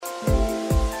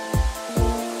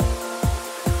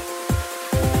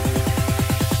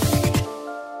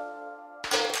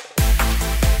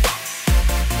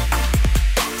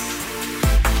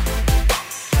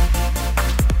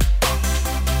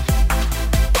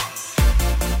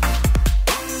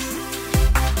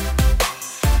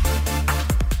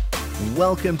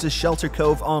Welcome to Shelter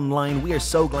Cove Online. We are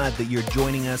so glad that you're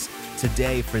joining us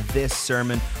today for this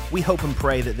sermon. We hope and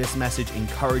pray that this message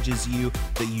encourages you,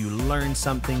 that you learn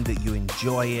something, that you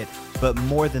enjoy it. But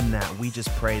more than that, we just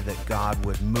pray that God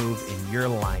would move in your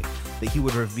life, that He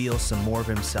would reveal some more of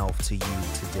Himself to you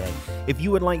today. If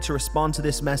you would like to respond to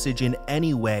this message in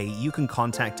any way, you can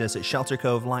contact us at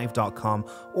sheltercovelive.com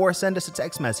or send us a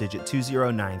text message at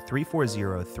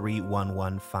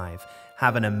 209-340-3115.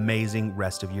 Have an amazing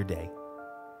rest of your day.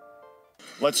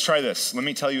 Let's try this. Let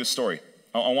me tell you a story.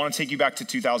 I want to take you back to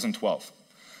 2012.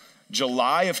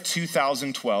 July of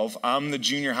 2012, I'm the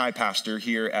junior high pastor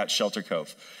here at Shelter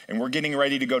Cove, and we're getting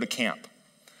ready to go to camp.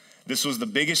 This was the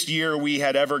biggest year we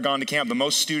had ever gone to camp, the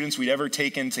most students we'd ever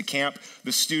taken to camp.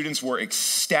 The students were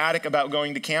ecstatic about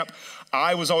going to camp.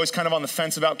 I was always kind of on the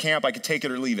fence about camp. I could take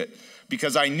it or leave it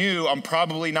because I knew I'm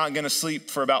probably not going to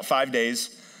sleep for about 5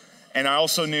 days. And I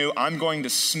also knew I'm going to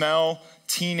smell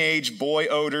teenage boy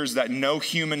odors that no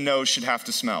human nose should have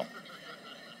to smell.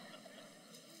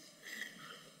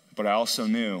 But I also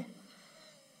knew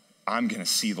I'm going to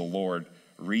see the Lord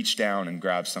reach down and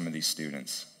grab some of these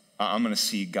students. I'm going to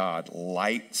see God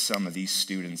light some of these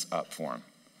students up for Him.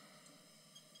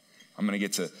 I'm going to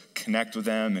get to connect with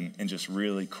them in just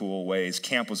really cool ways.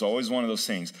 Camp was always one of those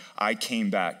things. I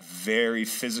came back very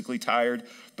physically tired,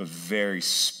 but very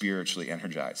spiritually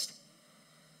energized.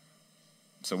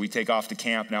 So we take off to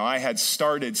camp. Now, I had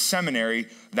started seminary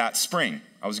that spring.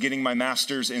 I was getting my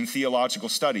master's in theological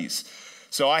studies.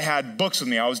 So I had books with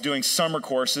me. I was doing summer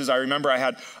courses. I remember I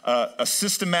had a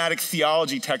systematic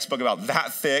theology textbook about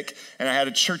that thick, and I had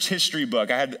a church history book.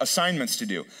 I had assignments to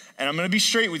do. And I'm going to be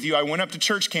straight with you. I went up to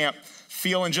church camp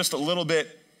feeling just a little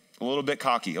bit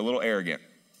cocky, a little arrogant.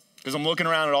 Because I'm looking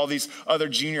around at all these other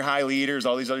junior high leaders,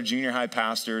 all these other junior high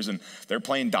pastors, and they're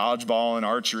playing dodgeball and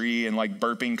archery and like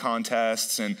burping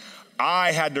contests. And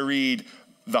I had to read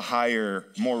the higher,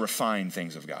 more refined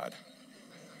things of God.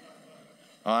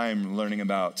 I'm learning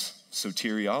about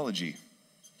soteriology.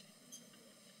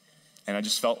 And I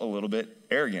just felt a little bit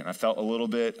arrogant. I felt a little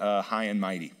bit high and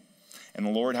mighty. And the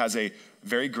Lord has a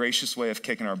very gracious way of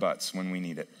kicking our butts when we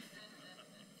need it.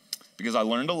 Because I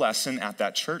learned a lesson at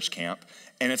that church camp,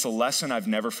 and it's a lesson I've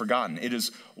never forgotten. It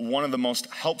is one of the most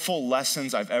helpful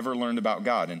lessons I've ever learned about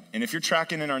God. And if you're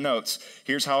tracking in our notes,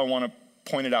 here's how I want to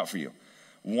point it out for you.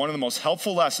 One of the most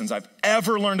helpful lessons I've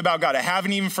ever learned about God. I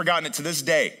haven't even forgotten it to this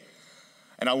day.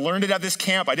 And I learned it at this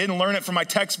camp. I didn't learn it from my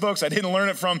textbooks. I didn't learn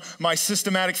it from my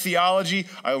systematic theology.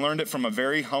 I learned it from a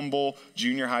very humble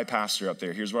junior high pastor up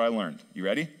there. Here's what I learned. You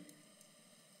ready?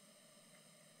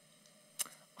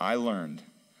 I learned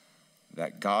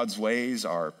that God's ways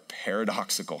are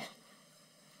paradoxical.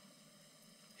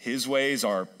 His ways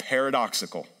are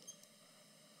paradoxical.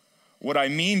 What I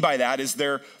mean by that is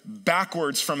they're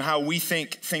backwards from how we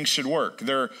think things should work.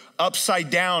 They're upside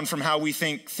down from how we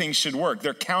think things should work.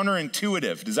 They're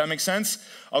counterintuitive. Does that make sense?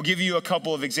 I'll give you a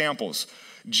couple of examples.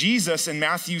 Jesus in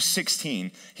Matthew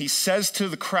 16, he says to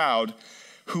the crowd,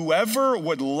 whoever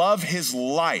would love his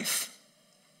life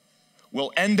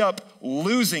will end up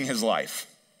losing his life.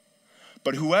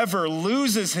 But whoever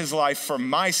loses his life for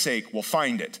my sake will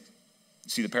find it.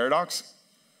 See the paradox?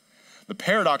 The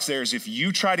paradox there is if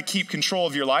you try to keep control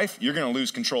of your life, you're going to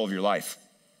lose control of your life.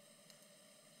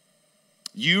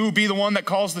 You be the one that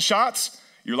calls the shots,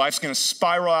 your life's going to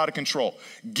spiral out of control.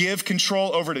 Give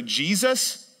control over to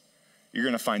Jesus, you're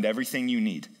going to find everything you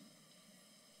need.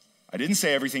 I didn't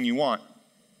say everything you want,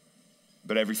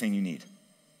 but everything you need.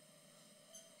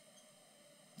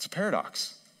 It's a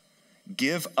paradox.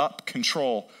 Give up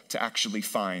control to actually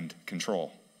find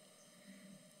control.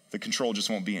 The control just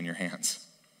won't be in your hands.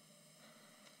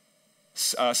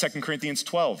 2 Corinthians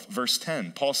 12, verse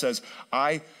 10, Paul says,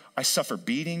 I suffer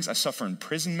beatings, I suffer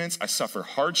imprisonments, I suffer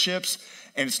hardships,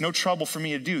 and it's no trouble for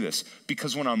me to do this,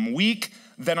 because when I'm weak,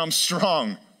 then I'm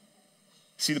strong.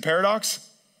 See the paradox?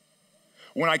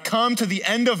 When I come to the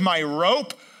end of my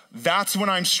rope, that's when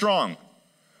I'm strong.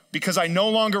 Because I no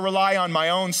longer rely on my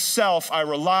own self, I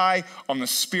rely on the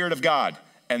Spirit of God,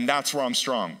 and that's where I'm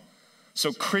strong.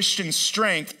 So Christian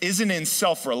strength isn't in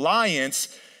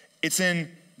self-reliance, it's in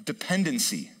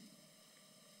dependency.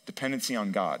 Dependency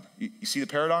on God. You see the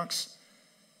paradox?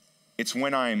 It's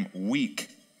when I'm weak,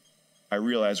 I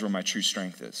realize where my true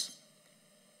strength is.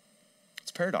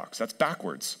 It's a paradox. That's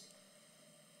backwards.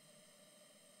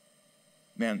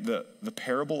 Man, the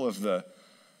parable of the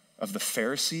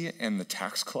Pharisee and the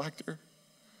tax collector,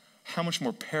 how much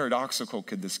more paradoxical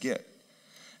could this get?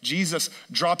 Jesus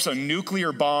drops a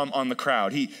nuclear bomb on the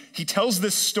crowd. He tells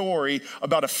this story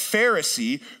about a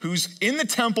Pharisee who's in the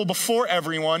temple before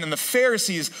everyone, and the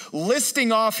Pharisee is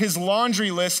listing off his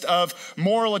laundry list of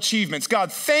moral achievements.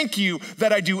 God, thank you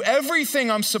that I do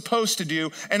everything I'm supposed to do,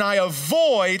 and I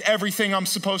avoid everything I'm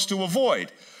supposed to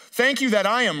avoid. Thank you that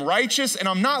I am righteous, and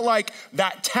I'm not like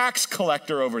that tax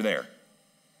collector over there.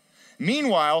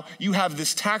 Meanwhile, you have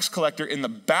this tax collector in the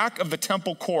back of the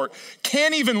temple court,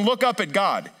 can't even look up at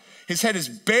God. His head is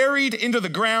buried into the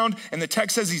ground, and the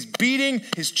text says he's beating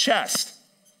his chest.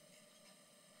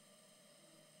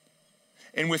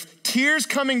 And with tears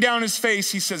coming down his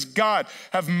face, he says, God,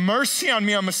 have mercy on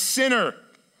me, I'm a sinner.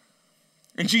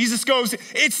 And Jesus goes,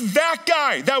 it's that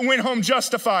guy that went home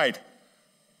justified.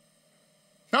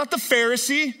 Not the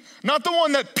Pharisee, not the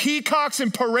one that peacocks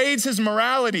and parades his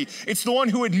morality. It's the one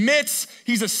who admits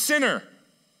he's a sinner.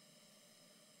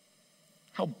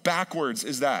 How backwards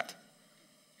is that?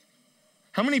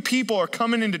 How many people are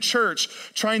coming into church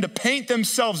trying to paint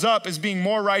themselves up as being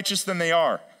more righteous than they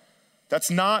are? That's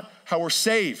not how we're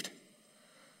saved.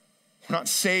 We're not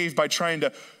saved by trying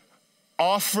to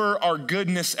offer our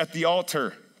goodness at the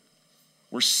altar.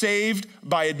 We're saved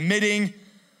by admitting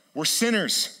we're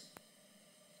sinners.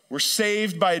 We're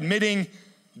saved by admitting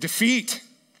defeat.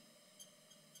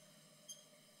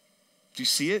 Do you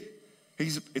see it?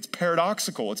 It's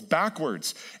paradoxical. It's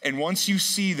backwards. And once you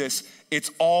see this, it's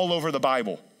all over the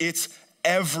Bible. It's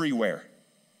everywhere.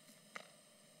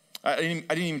 I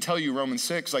didn't even tell you Romans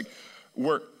 6. Like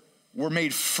we're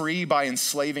made free by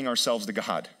enslaving ourselves to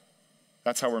God.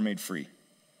 That's how we're made free.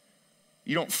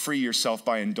 You don't free yourself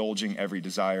by indulging every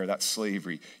desire. That's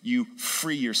slavery. You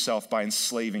free yourself by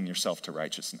enslaving yourself to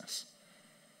righteousness.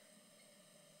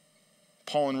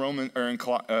 Paul in 1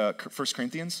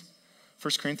 Corinthians,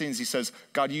 he says,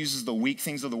 God uses the weak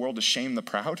things of the world to shame the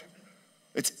proud.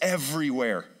 It's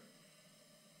everywhere.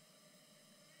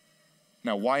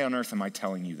 Now, why on earth am I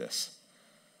telling you this?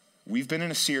 We've been in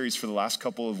a series for the last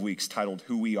couple of weeks titled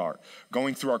Who We Are,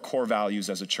 going through our core values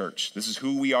as a church. This is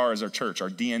who we are as our church, our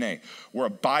DNA. We're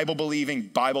a Bible-believing,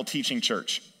 Bible-teaching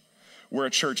church. We're a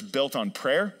church built on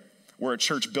prayer. We're a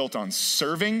church built on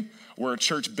serving. We're a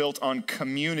church built on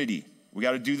community. We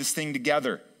got to do this thing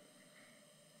together.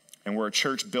 And we're a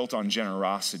church built on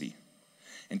generosity.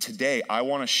 And today, I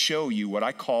want to show you what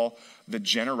I call the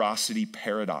generosity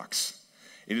paradox.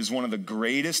 It is one of the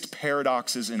greatest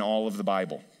paradoxes in all of the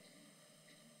Bible.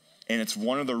 And it's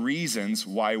one of the reasons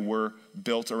why we're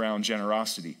built around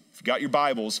generosity. If you got your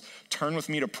Bibles, turn with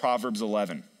me to Proverbs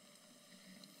 11.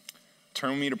 Turn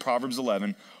with me to Proverbs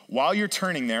 11. While you're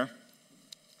turning there,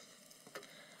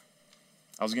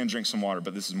 I was going to drink some water,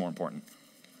 but this is more important.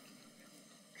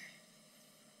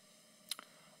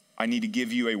 I need to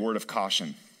give you a word of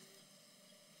caution.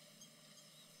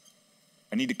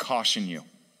 I need to caution you.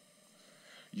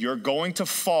 You're going to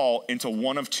fall into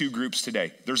one of two groups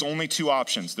today. There's only two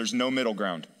options. There's no middle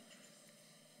ground.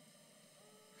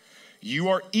 You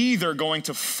are either going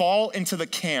to fall into the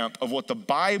camp of what the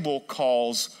Bible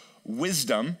calls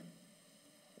wisdom,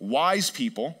 wise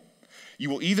people. You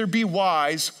will either be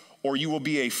wise or you will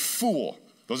be a fool.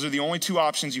 Those are the only two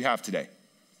options you have today.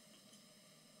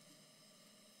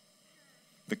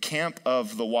 The camp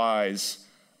of the wise,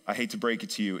 I hate to break it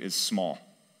to you, is small.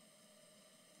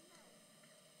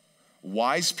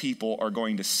 Wise people are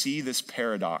going to see this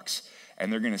paradox,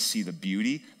 and they're going to see the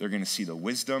beauty, they're going to see the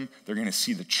wisdom, they're going to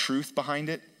see the truth behind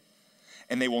it,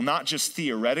 and they will not just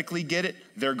theoretically get it,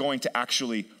 they're going to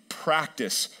actually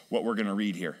practice what we're going to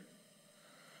read here.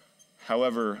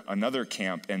 However, another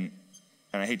camp, and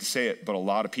I hate to say it, but a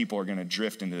lot of people are going to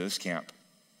drift into this camp.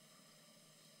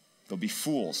 They'll be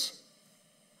fools.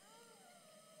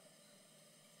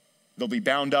 They'll be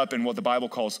bound up in what the Bible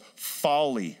calls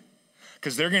folly,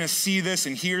 because they're going to see this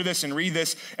and hear this and read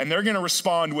this, and they're going to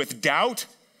respond with doubt.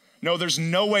 No, there's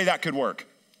no way that could work.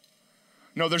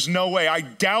 No, there's no way. I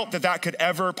doubt that that could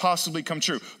ever possibly come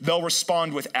true. They'll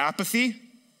respond with apathy.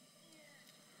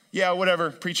 Yeah, whatever,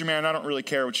 preacher man, I don't really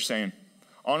care what you're saying.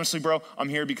 Honestly, bro, I'm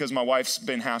here because my wife's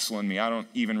been hassling me. I don't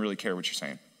even really care what you're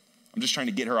saying. I'm just trying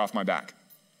to get her off my back.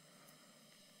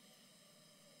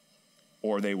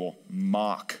 Or they will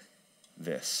mock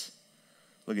this.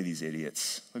 Look at these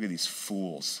idiots. Look at these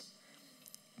fools.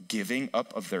 Giving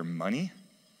up of their money?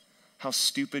 How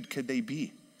stupid could they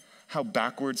be? How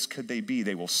backwards could they be?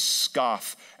 They will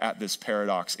scoff at this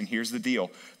paradox. And here's the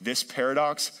deal. This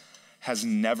paradox has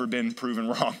never been proven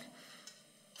wrong.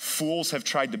 Fools have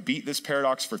tried to beat this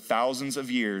paradox for thousands of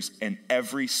years, and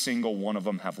every single one of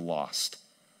them have lost.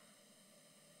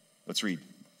 Let's read.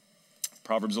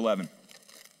 Proverbs 11.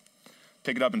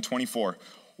 Pick it up in 24.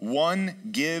 One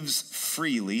gives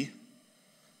freely,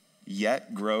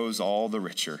 yet grows all the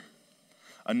richer.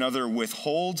 Another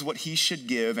withholds what he should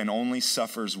give and only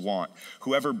suffers want.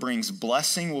 Whoever brings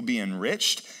blessing will be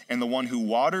enriched, and the one who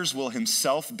waters will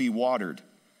himself be watered.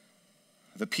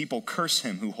 The people curse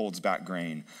him who holds back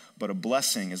grain, but a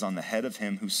blessing is on the head of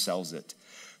him who sells it.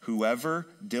 Whoever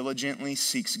diligently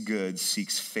seeks good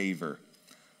seeks favor,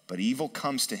 but evil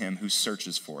comes to him who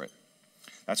searches for it.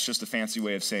 That's just a fancy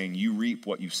way of saying you reap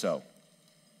what you sow.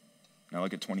 Now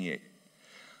look at 28.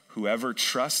 Whoever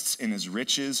trusts in his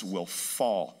riches will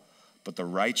fall, but the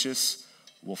righteous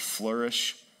will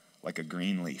flourish like a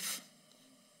green leaf.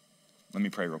 Let me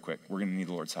pray real quick. We're going to need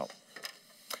the Lord's help.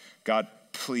 God,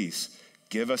 please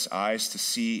give us eyes to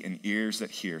see and ears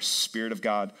that hear. Spirit of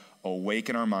God,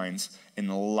 awaken our minds,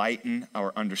 enlighten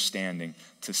our understanding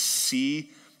to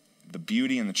see the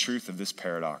beauty and the truth of this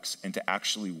paradox and to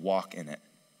actually walk in it.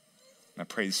 And I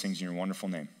pray these things in your wonderful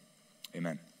name.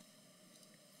 Amen.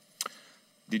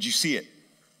 Did you see it?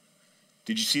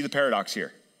 Did you see the paradox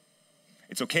here?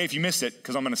 It's okay if you missed it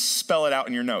because I'm going to spell it out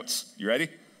in your notes. You ready?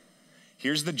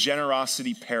 Here's the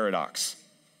generosity paradox.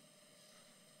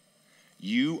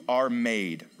 You are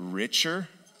made richer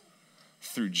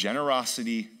through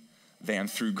generosity than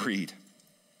through greed.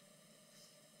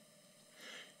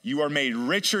 You are made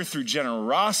richer through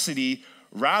generosity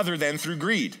rather than through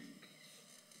greed.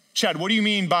 Chad, what do you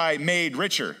mean by made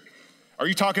richer? Are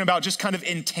you talking about just kind of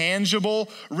intangible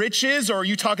riches, or are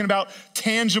you talking about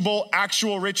tangible,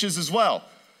 actual riches as well?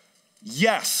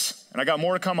 Yes, and I got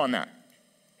more to come on that.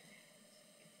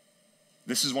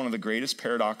 This is one of the greatest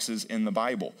paradoxes in the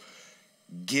Bible.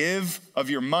 Give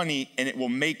of your money and it will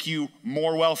make you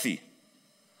more wealthy.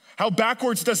 How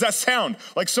backwards does that sound?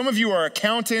 Like some of you are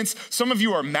accountants, some of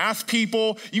you are math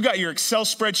people. You got your Excel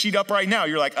spreadsheet up right now.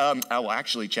 You're like, well,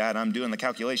 actually, Chad, I'm doing the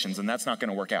calculations and that's not going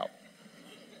to work out.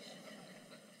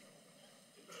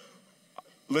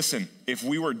 Listen, if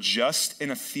we were just in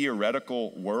a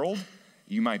theoretical world,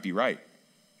 you might be right.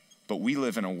 But we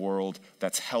live in a world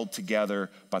that's held together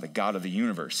by the God of the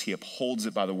universe. He upholds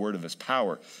it by the word of his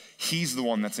power. He's the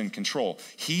one that's in control.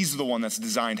 He's the one that's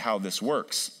designed how this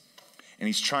works. And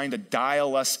he's trying to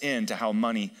dial us into how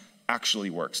money actually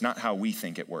works, not how we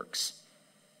think it works.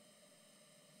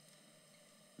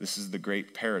 This is the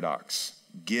great paradox.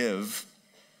 Give,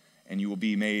 and you will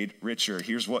be made richer.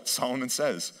 Here's what Solomon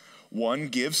says. One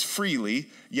gives freely,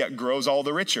 yet grows all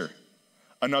the richer.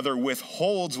 Another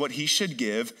withholds what he should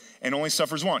give and only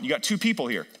suffers want. You got two people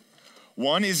here.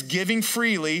 One is giving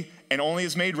freely and only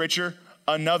is made richer.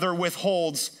 Another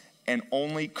withholds and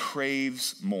only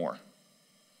craves more.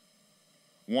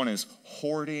 One is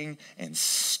hoarding and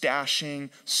stashing,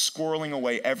 squirreling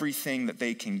away everything that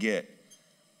they can get.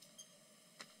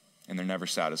 And they're never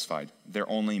satisfied. They're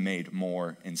only made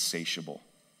more insatiable.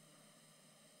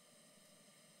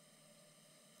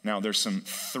 Now, there's some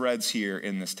threads here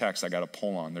in this text I got to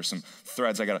pull on. There's some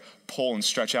threads I got to pull and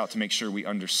stretch out to make sure we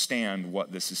understand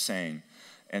what this is saying.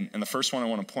 And the first one I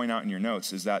want to point out in your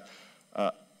notes is that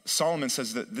Solomon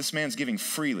says that this man's giving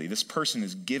freely. This person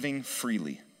is giving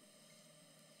freely.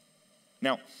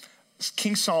 Now,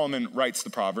 King Solomon writes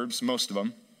the Proverbs, most of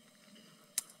them.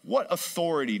 What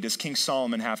authority does King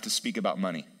Solomon have to speak about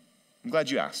money? I'm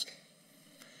glad you asked.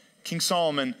 King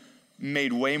Solomon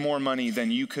made way more money than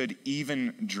you could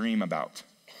even dream about.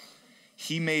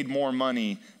 He made more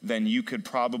money than you could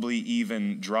probably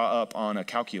even draw up on a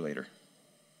calculator.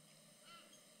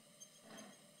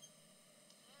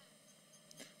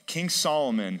 King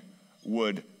Solomon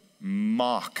would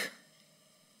mock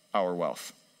our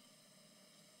wealth.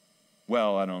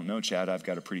 Well, I don't know, Chad. I've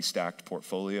got a pretty stacked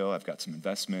portfolio. I've got some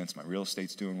investments. My real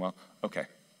estate's doing well. Okay.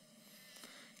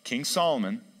 King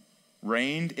Solomon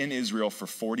reigned in Israel for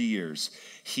 40 years.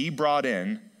 He brought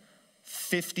in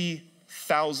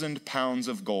 50,000 pounds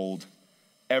of gold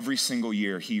every single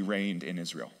year he reigned in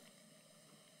Israel.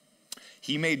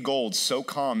 He made gold so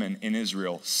common in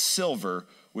Israel, silver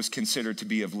was considered to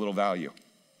be of little value.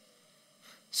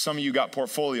 Some of you got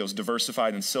portfolios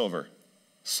diversified in silver.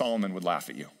 Solomon would laugh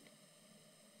at you.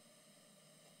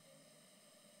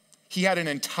 He had an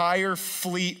entire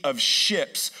fleet of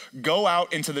ships go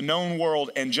out into the known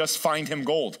world and just find him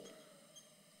gold.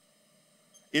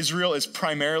 Israel is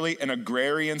primarily an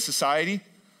agrarian society.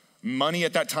 Money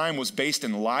at that time was based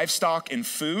in livestock and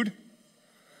food.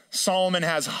 Solomon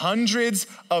has hundreds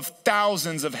of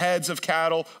thousands of heads of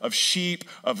cattle, of sheep,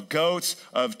 of goats,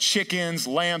 of chickens,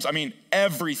 lambs,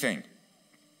 everything.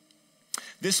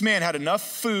 This man had enough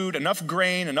food, enough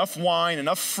grain, enough wine,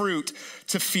 enough fruit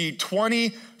to feed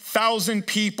 20,000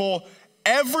 people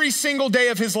every single day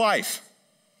of his life.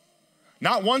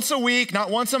 Not once a week,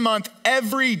 not once a month,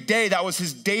 every day. That was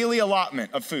his daily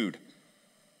allotment of food.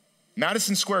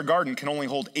 Madison Square Garden can only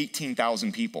hold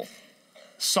 18,000 people.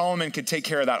 Solomon could take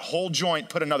care of that whole joint,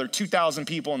 put another 2,000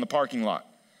 people in the parking lot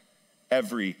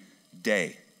every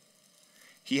day.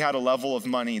 He had a level of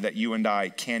money that you and I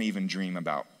can't even dream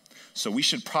about. So we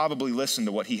should probably listen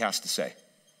to what he has to say.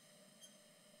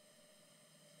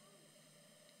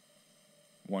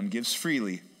 One gives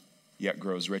freely, yet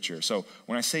grows richer. So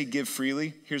when I say give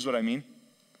freely, here's what I mean.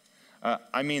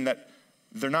 I mean that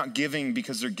they're not giving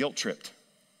because they're guilt-tripped.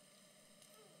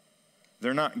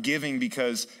 They're not giving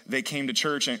because they came to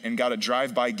church and got a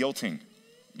drive-by guilting.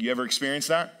 You ever experienced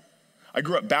that? I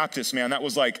grew up Baptist, man. That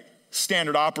was like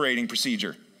standard operating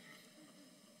procedure.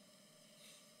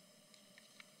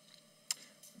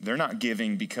 They're not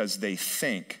giving because they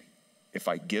think, if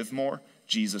I give more,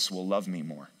 Jesus will love me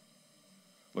more.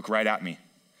 Look right at me.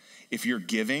 If you're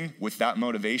giving with that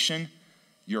motivation,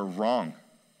 you're wrong.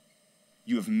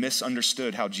 You have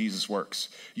misunderstood how Jesus works.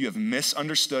 You have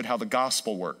misunderstood how the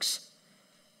gospel works.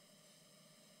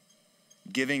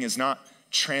 Giving is not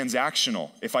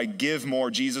transactional. If I give more,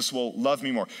 Jesus will love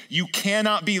me more. You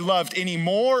cannot be loved any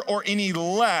more or any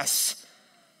less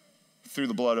through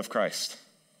the blood of Christ.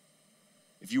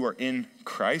 If you are in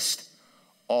Christ,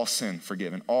 all sin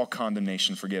forgiven, all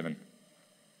condemnation forgiven.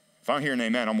 If I don't hear an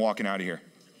amen, I'm walking out of here.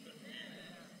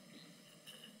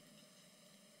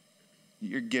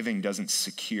 Your giving doesn't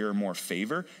secure more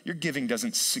favor. Your giving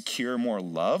doesn't secure more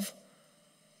love.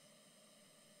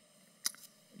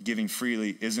 Giving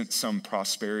freely isn't some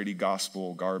prosperity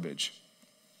gospel garbage.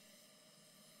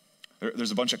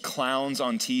 There's a bunch of clowns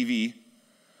on TV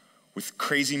with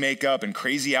crazy makeup and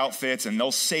crazy outfits, and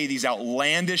they'll say these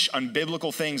outlandish,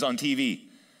 unbiblical things on TV.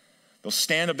 They'll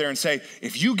stand up there and say,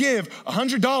 if you give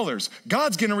 $100,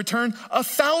 God's going to return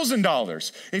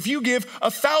 $1,000. If you give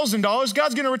 $1,000,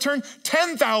 God's going to return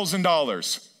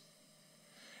 $10,000.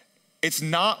 It's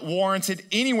not warranted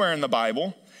anywhere in the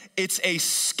Bible. It's a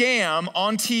scam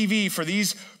on TV for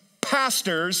these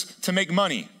pastors to make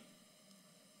money.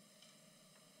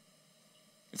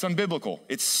 It's unbiblical.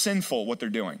 It's sinful what they're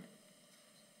doing.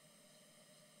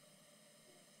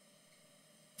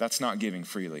 That's not giving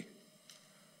freely.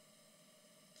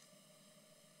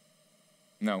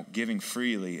 No, giving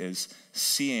freely is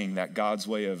seeing that God's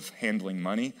way of handling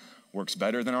money works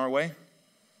better than our way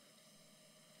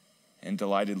and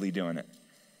delightedly doing it.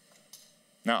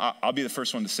 Now, I'll be the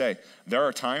first one to say, there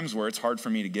are times where it's hard for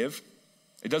me to give.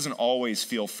 It doesn't always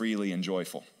feel freely and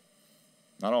joyful.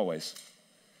 Not always.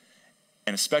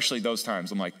 And especially those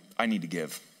times, I'm like, I need to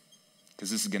give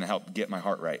because this is going to help get my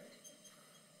heart right.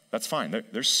 That's fine.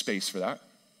 There's space for that.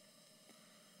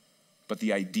 But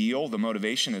the ideal, the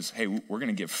motivation is, hey, we're going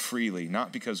to give freely,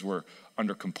 not because we're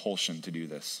under compulsion to do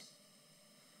this.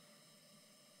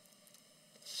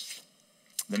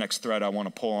 The next thread I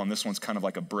want to pull on, this one's kind of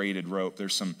like a braided rope.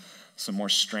 There's some more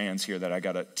strands here that I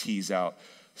got to tease out.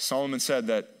 Solomon said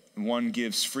that one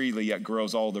gives freely yet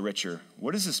grows all the richer.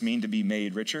 What does this mean to be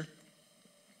made richer?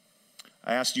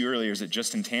 I asked you earlier, is it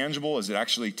just intangible? Is it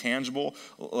actually tangible?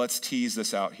 Let's tease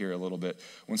this out here a little bit.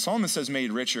 When Solomon says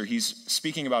made richer, he's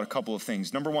speaking about a couple of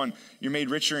things. Number one, you're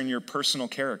made richer in your personal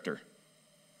character.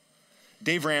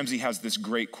 Dave Ramsey has this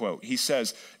great quote. He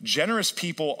says, generous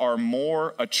people are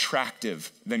more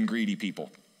attractive than greedy people.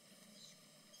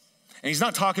 And he's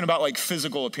not talking about like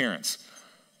physical appearance.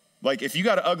 Like if you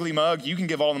got an ugly mug, you can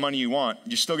give all the money you want.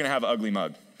 You're still going to have an ugly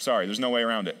mug. Sorry, there's no way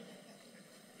around it.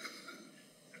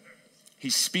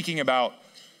 He's speaking about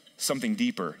something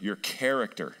deeper, your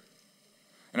character.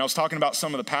 And I was talking about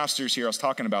some of the pastors here. I was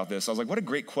talking about this. I was like, what a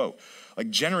great quote. Like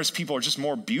generous people are just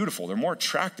more beautiful. They're more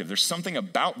attractive. There's something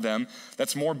about them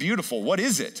that's more beautiful. What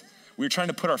is it? We were trying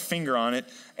to put our finger on it.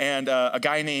 And a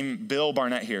guy named Bill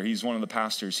Barnett here, he's one of the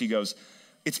pastors. He goes,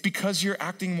 it's because you're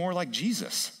acting more like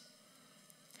Jesus.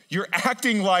 You're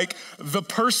acting like the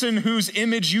person whose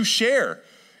image you share.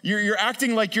 You're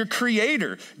acting like your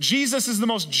creator. Jesus is the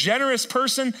most generous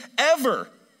person ever.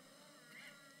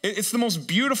 It's the most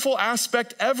beautiful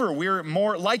aspect ever. We're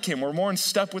more like him. We're more in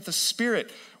step with the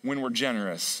Spirit when we're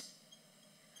generous.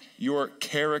 Your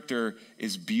character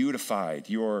is beautified.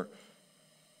 You're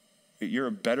a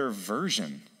better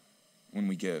version when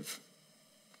we give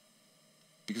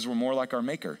because we're more like our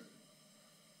Maker.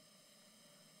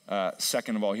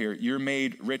 Second of all here, you're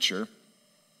made richer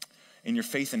in your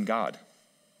faith in God.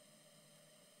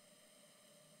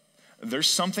 There's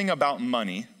something about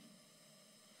money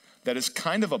that is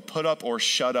kind of a put up or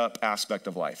shut up aspect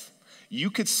of life.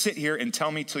 You could sit here and tell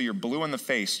me till you're blue in the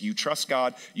face, you trust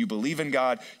God, you believe in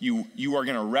God, you are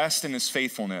going to rest in his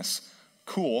faithfulness.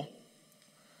 Cool.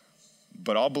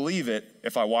 but I'll believe it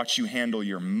if I watch you handle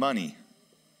your money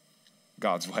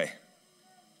God's way.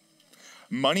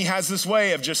 Money has this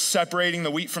way of just separating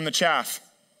the wheat from the chaff,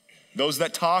 those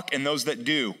that talk and those that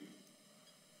do,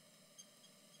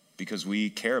 because we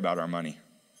care about our money.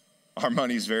 Our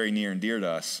money is very near and dear to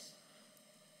us.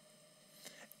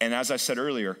 And as I said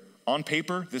earlier, on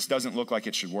paper, this doesn't look like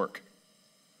it should work.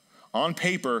 On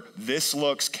paper, this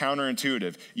looks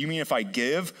counterintuitive. You mean if I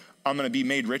give, I'm going to be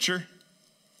made richer?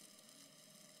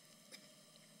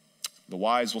 The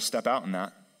wise will step out in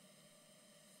that.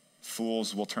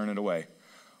 Fools will turn it away.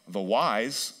 The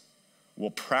wise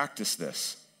will practice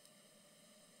this.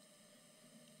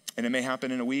 And it may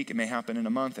happen in a week, it may happen in a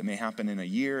month, it may happen in a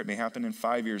year, it may happen in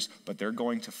 5 years, but they're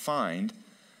going to find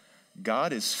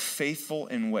God is faithful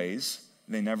in ways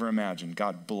they never imagined.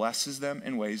 God blesses them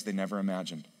in ways they never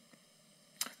imagined.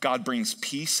 God brings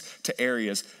peace to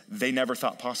areas they never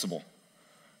thought possible.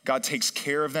 God takes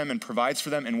care of them and provides for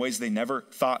them in ways they never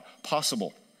thought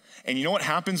possible. And you know what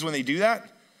happens when they do that?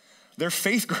 Their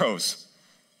faith grows.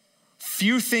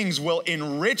 Few things will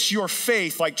enrich your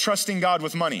faith like trusting God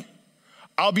with money.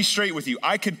 I'll be straight with you.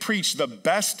 I could preach the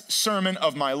best sermon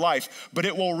of my life, but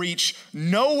it will reach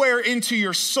nowhere into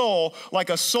your soul like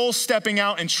a soul stepping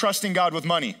out and trusting God with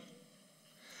money.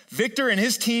 Victor and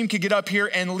his team could get up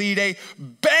here and lead a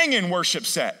banging worship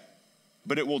set,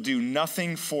 but it will do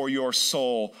nothing for your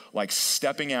soul like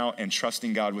stepping out and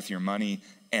trusting God with your money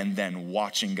and then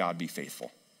watching God be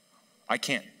faithful. I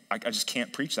just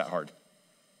can't preach that hard.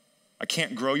 I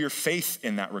can't grow your faith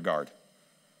in that regard.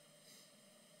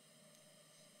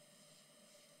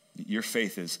 Your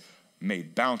faith is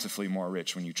made bountifully more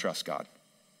rich when you trust God,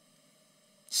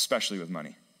 especially with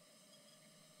money.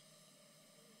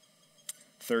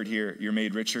 Third here, you're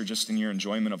made richer just in your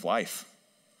enjoyment of life.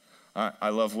 I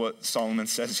love what Solomon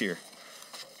says here.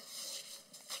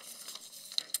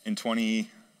 In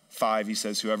 25, he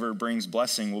says, whoever brings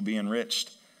blessing will be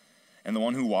enriched, and the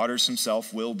one who waters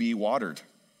himself will be watered.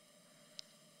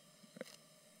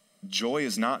 Joy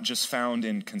is not just found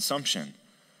in consumption.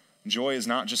 Joy is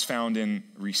not just found in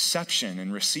reception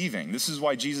and receiving. This is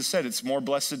why Jesus said it's more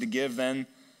blessed to give than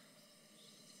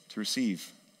to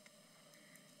receive.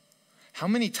 How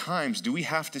many times do we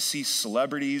have to see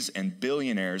celebrities and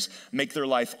billionaires make their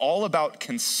life all about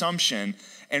consumption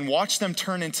and watch them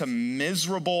turn into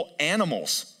miserable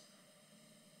animals?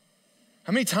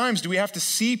 How many times do we have to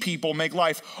see people make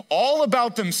life all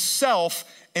about themselves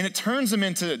and it turns them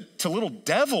into little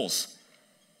devils?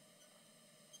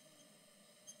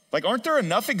 Like, aren't there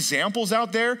enough examples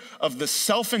out there of the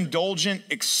self-indulgent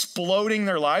exploding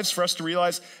their lives for us to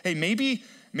realize, hey,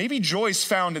 maybe joy's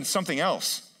found in something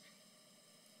else?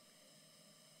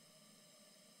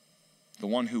 The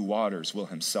one who waters will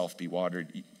himself be watered.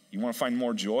 You want to find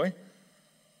more joy?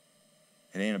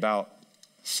 It ain't about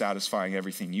satisfying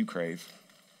everything you crave.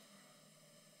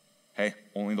 Hey,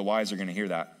 only the wise are going to hear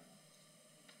that.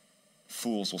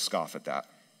 Fools will scoff at that.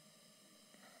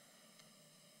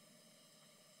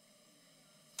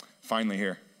 Finally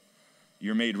here,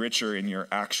 you're made richer in your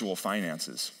actual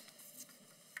finances.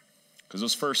 Because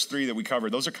those first three that we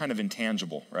covered, those are kind of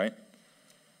intangible, right?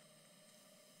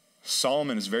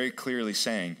 Solomon is very clearly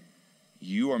saying,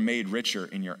 you are made richer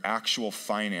in your actual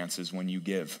finances when you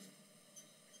give.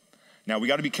 Now, we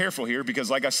got to be careful here because,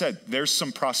 like I said, there's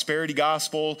some prosperity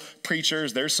gospel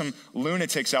preachers, there's some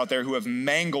lunatics out there who have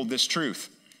mangled this truth.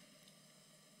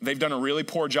 They've done a really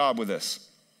poor job with this.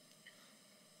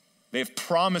 They have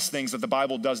promised things that the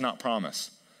Bible does not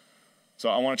promise. So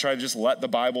I want to try to just let the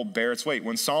Bible bear its weight.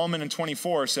 When Solomon in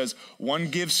 24 says, one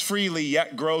gives freely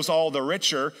yet grows all the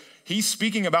richer, he's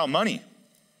speaking about money.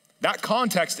 That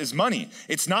context is money.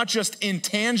 It's not just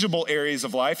intangible areas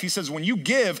of life. He says when you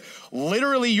give,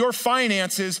 literally your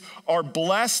finances are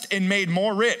blessed and made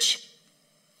more rich.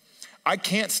 I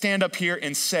can't stand up here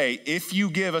and say, if you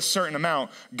give a certain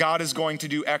amount, God is going to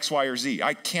do X, Y, or Z.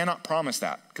 I cannot promise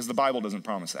that because the Bible doesn't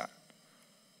promise that.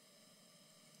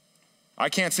 I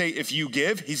can't say if you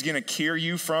give, he's going to cure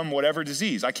you from whatever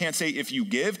disease. I can't say if you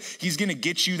give, he's going to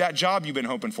get you that job you've been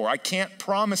hoping for. I can't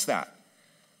promise that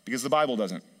because the Bible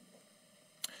doesn't.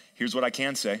 Here's what I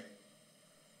can say.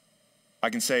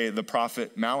 I can say the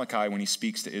prophet Malachi, when he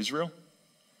speaks to Israel,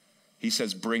 he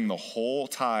says, bring the whole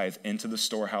tithe into the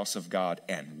storehouse of God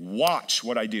and watch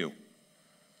what I do.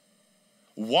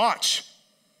 Watch.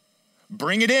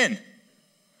 Bring it in.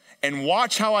 And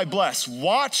watch how I bless.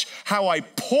 Watch how I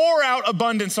pour out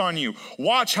abundance on you.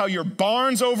 Watch how your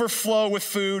barns overflow with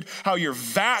food, how your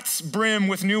vats brim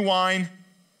with new wine.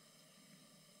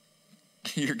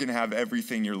 You're going to have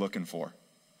everything you're looking for.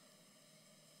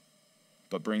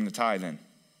 But bring the tithe in.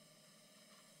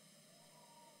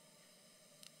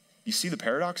 You see the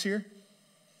paradox here?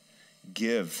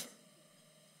 Give.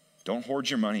 Don't hoard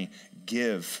your money.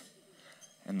 Give.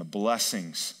 And the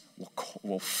blessings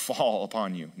will fall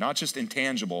upon you. Not just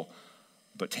intangible,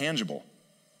 but tangible.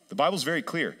 The Bible's very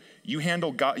clear. You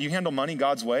handle money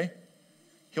God's way,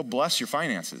 he'll bless your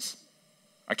finances.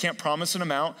 I can't promise an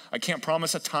amount. I can't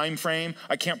promise a time frame.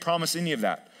 I can't promise any of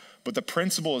that. But the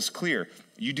principle is clear.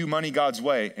 You do money God's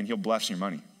way, and he'll bless your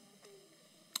money.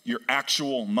 Your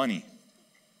actual money.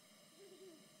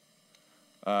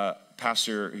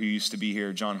 Pastor who used to be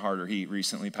here, John Harder, he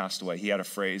recently passed away. He had a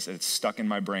phrase that's stuck in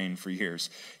my brain for years.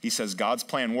 He says, God's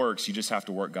plan works, you just have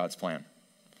to work God's plan.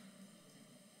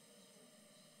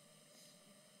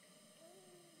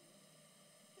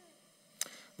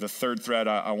 The third thread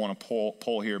I want to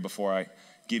pull here before I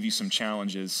give you some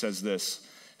challenges says this.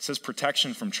 It says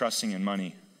protection from trusting in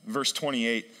money. Verse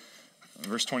 28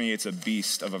 is a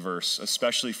beast of a verse,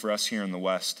 especially for us here in the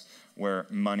West where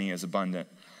money is abundant.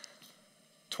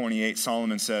 28,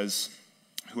 Solomon says,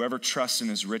 whoever trusts in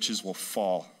his riches will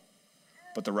fall,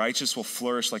 but the righteous will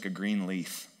flourish like a green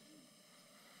leaf.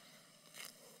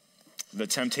 The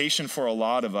temptation for a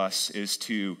lot of us is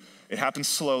it happens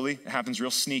slowly, it happens real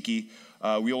sneaky.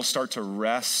 We will start to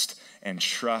rest and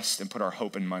trust and put our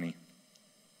hope in money.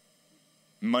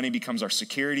 Money becomes our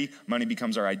security, money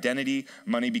becomes our identity,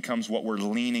 money becomes what we're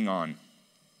leaning on.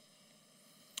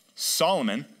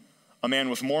 Solomon, a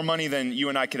man with more money than you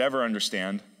and I could ever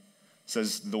understand,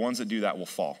 says the ones that do that will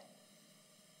fall.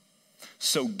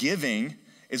 So giving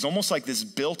is almost like this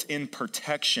built-in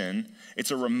protection.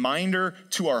 It's a reminder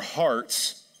to our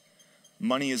hearts,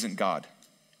 money isn't God.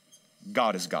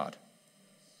 God is God.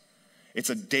 It's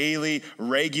a daily,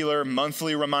 regular,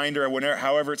 monthly reminder,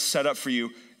 however it's set up for you,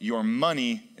 your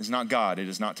money is not God. It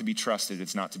is not to be trusted.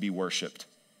 It's not to be worshiped.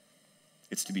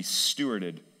 It's to be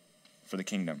stewarded for the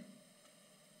kingdom.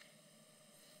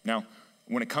 Now,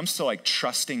 when it comes to like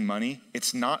trusting money,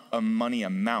 it's not a money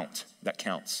amount that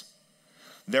counts.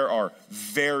 There are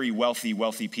very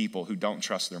wealthy people who don't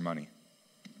trust their money.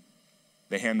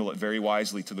 They handle it very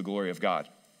wisely to the glory of God.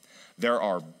 There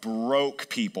are broke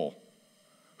people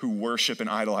who worship and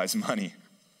idolize money.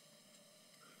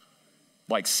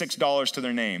 Like $6 to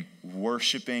their name,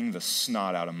 worshiping the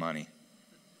snot out of money.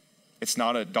 It's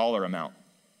not a dollar amount.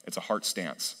 It's a heart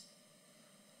stance.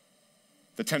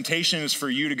 The temptation is for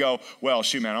you to go, well,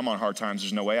 shoot, man, I'm on hard times.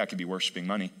 There's no way I could be worshiping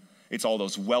money. It's all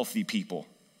those wealthy people.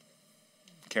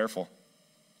 Careful.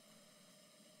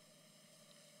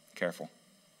 Careful.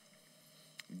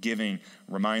 Giving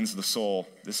reminds the soul,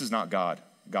 this is not God.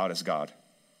 God is God.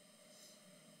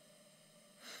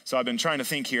 So I've been trying to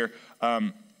think here,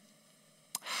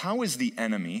 how is the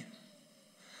enemy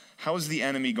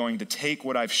going to take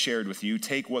what I've shared with you,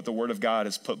 take what the Word of God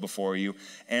has put before you,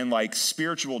 and like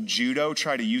spiritual judo,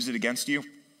 try to use it against you?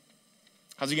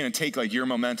 How's he going to take like your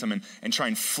momentum and try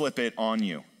and flip it on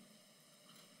you?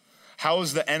 How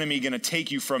is the enemy going to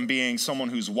take you from being someone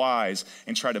who's wise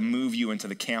and try to move you into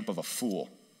the camp of a fool?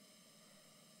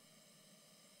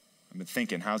 I've been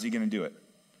thinking, how's he going to do it?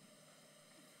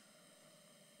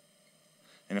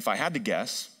 And if I had to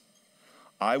guess,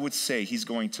 I would say he's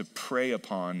going to prey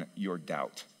upon your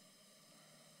doubt.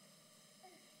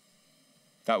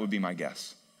 That would be my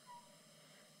guess.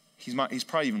 He's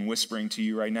probably even whispering to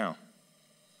you right now,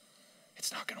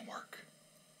 it's not going to work.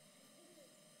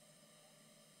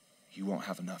 You won't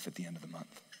have enough at the end of the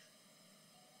month.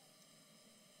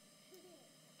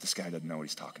 This guy doesn't know what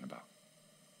he's talking about.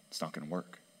 It's not going to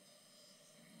work.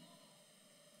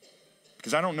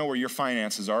 Because I don't know where your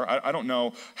finances are. I don't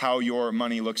know how your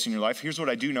money looks in your life. Here's what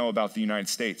I do know about the United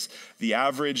States. The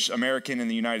average American in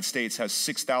the United States has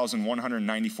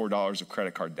 $6,194 of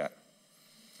credit card debt.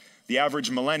 The average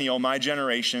millennial, my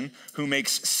generation, who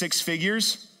makes six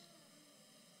figures,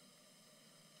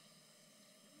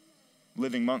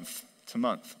 living month to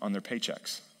month on their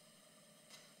paychecks.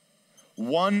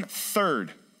 1/3,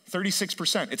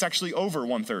 36%, it's actually over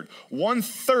 1/3.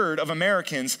 1/3 of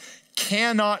Americans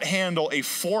cannot handle a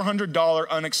 $400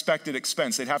 unexpected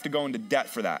expense. They'd have to go into debt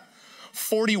for that.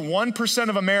 41%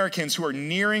 of Americans who are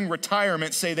nearing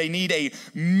retirement say they need a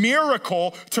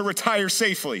miracle to retire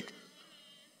safely.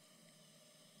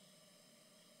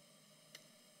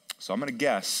 So I'm going to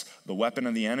guess the weapon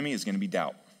of the enemy is going to be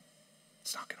doubt.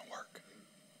 It's not going to work.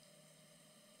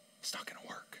 It's not going to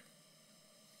work.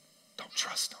 Don't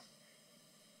trust him.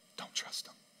 Don't trust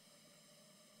him.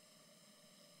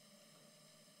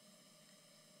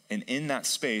 And in that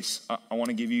space, I want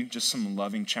to give you just some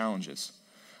loving challenges.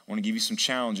 I want to give you some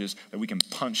challenges that we can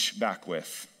punch back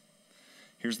with.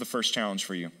 Here's the first challenge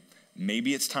for you.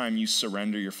 Maybe it's time you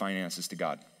surrender your finances to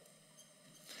God.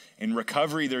 In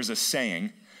recovery, there's a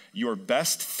saying, Your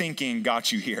best thinking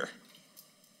got you here.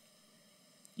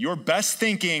 Your best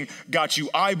thinking got you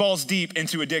eyeballs deep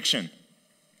into addiction.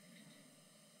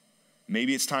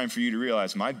 Maybe it's time for you to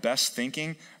realize my best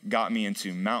thinking got me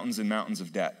into mountains and mountains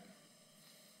of debt.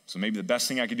 So maybe the best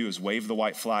thing I could do is wave the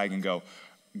white flag and go,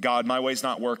 God, my way's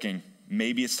not working.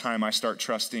 Maybe it's time I start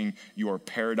trusting your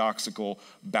paradoxical,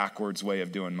 backwards way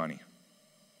of doing money.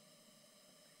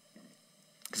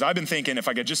 Because I've been thinking if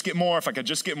I could just get more,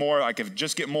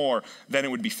 then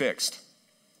it would be fixed.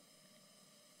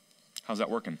 How's that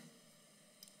working?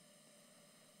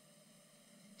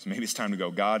 So maybe it's time to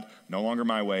go, God, no longer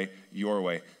my way, your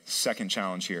way. Second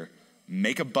challenge here,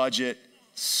 make a budget,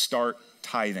 start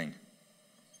tithing.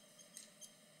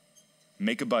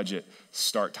 Make a budget,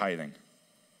 start tithing.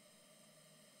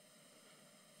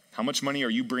 How much money are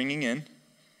you bringing in?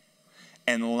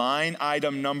 And line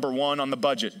item number 1 on the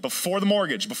budget, before the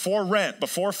mortgage, before rent,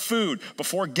 before food,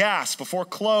 before gas, before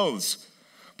clothes,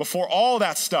 before all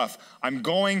that stuff, I'm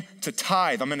going to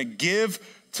tithe. I'm going to give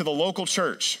to the local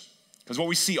church. Because what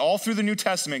we see all through the New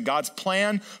Testament, God's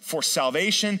plan for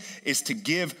salvation is to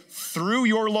give through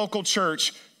your local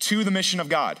church to the mission of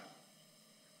God.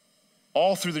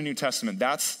 All through the New Testament,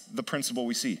 that's the principle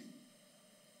we see.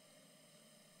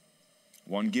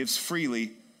 One gives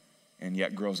freely and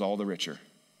yet grows all the richer.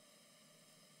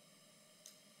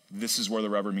 This is where the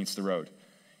rubber meets the road.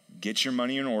 Get your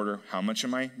money in order. How much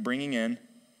am I bringing in?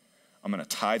 I'm going to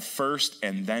tithe first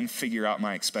and then figure out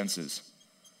my expenses.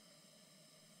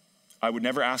 I would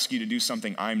never ask you to do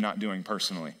something I'm not doing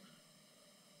personally.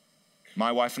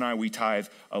 My wife and I, we tithe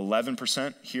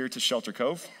 11% here to Shelter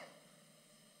Cove.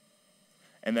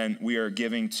 And then we are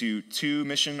giving to 2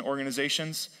 mission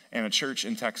organizations and a church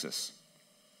in Texas.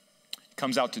 It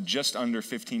comes out to just under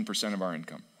 15% of our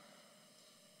income.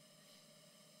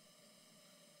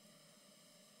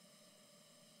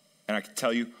 And I can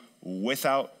tell you,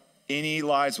 without any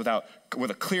lies, with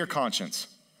a clear conscience,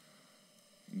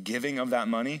 giving of that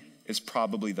money is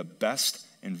probably the best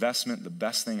investment, the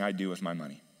best thing I do with my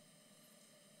money.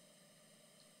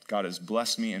 God has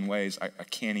blessed me in ways I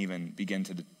can't even begin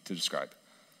to describe.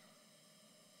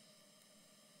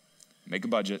 Make a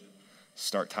budget,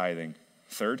 start tithing.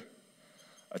 Third,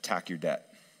 attack your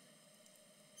debt.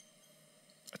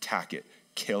 Attack it,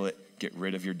 kill it, get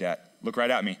rid of your debt. Look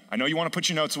right at me. I know you want to put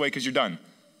your notes away because you're done.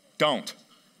 Don't.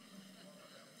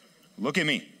 Look at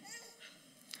me.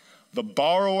 The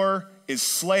borrower is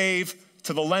slave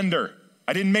to the lender.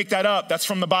 I didn't make that up. That's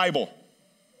from the Bible.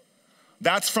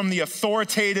 That's from the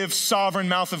authoritative, sovereign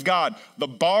mouth of God. The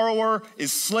borrower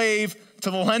is slave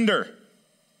to the lender.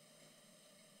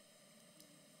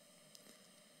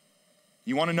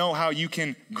 You want to know how you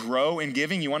can grow in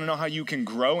giving? You want to know how you can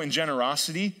grow in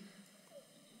generosity?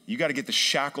 You got to get the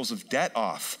shackles of debt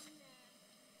off.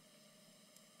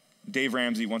 Dave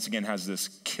Ramsey, once again, has this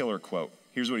killer quote.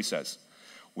 Here's what he says.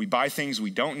 We buy things we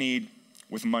don't need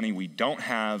with money we don't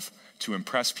have to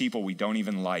impress people we don't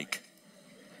even like.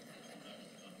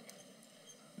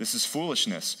 This is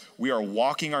foolishness. We are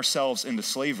walking ourselves into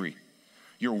slavery.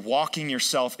 You're walking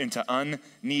yourself into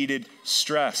unneeded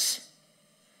stress.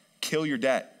 Kill your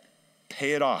debt.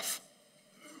 Pay it off.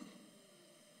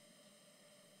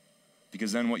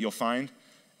 Because then what you'll find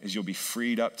is you'll be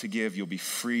freed up to give. You'll be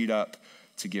freed up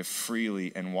to give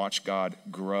freely and watch God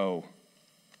grow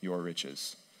your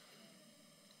riches.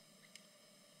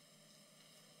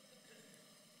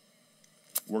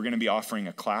 We're going to be offering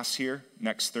a class here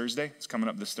next Thursday. It's coming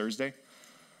up this Thursday.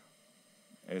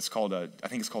 It's called, I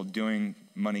think it's called Doing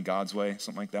Money God's Way,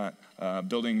 something like that.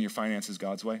 Building Your Finances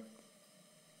God's Way.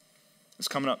 It's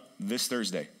coming up this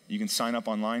Thursday. You can sign up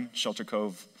online,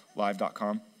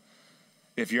 sheltercovelive.com.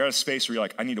 If you're at a space where you're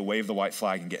like, I need to wave the white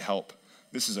flag and get help,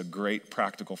 this is a great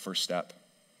practical first step.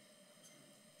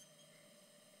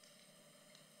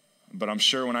 But I'm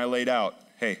sure when I laid out,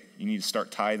 hey, you need to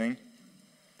start tithing,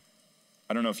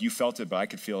 I don't know if you felt it, but I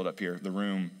could feel it up here. The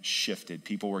room shifted.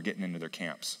 People were getting into their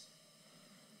camps.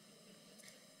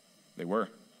 They were.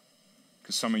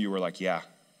 Because some of you were like, yeah,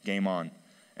 game on.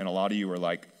 And a lot of you were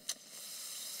like,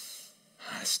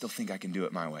 I still think I can do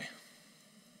it my way.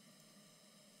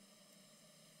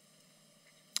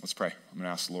 Let's pray. I'm going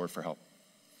to ask the Lord for help.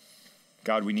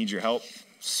 God, we need your help.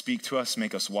 Speak to us.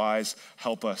 Make us wise.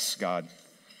 Help us, God.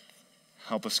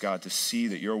 Help us, God, to see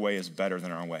that your way is better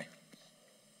than our way.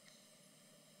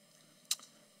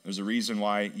 There's a reason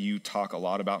why you talk a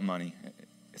lot about money.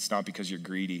 It's not because you're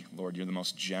greedy, Lord. You're the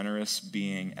most generous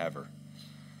being ever.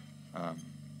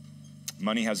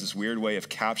 Money has this weird way of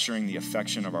capturing the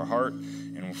affection of our heart,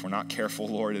 and if we're not careful,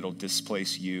 Lord, it'll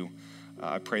displace you.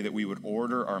 I pray that we would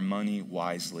order our money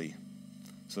wisely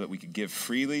so that we could give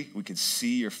freely, we could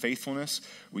see your faithfulness,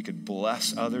 we could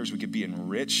bless others, we could be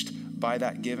enriched by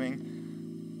that giving,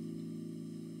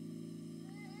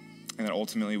 and that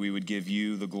ultimately we would give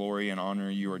you the glory and honor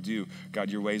you are due. God,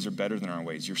 your ways are better than our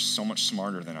ways. You're so much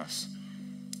smarter than us.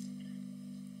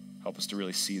 Help us to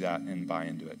really see that and buy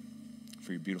into it.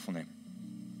 For your beautiful name.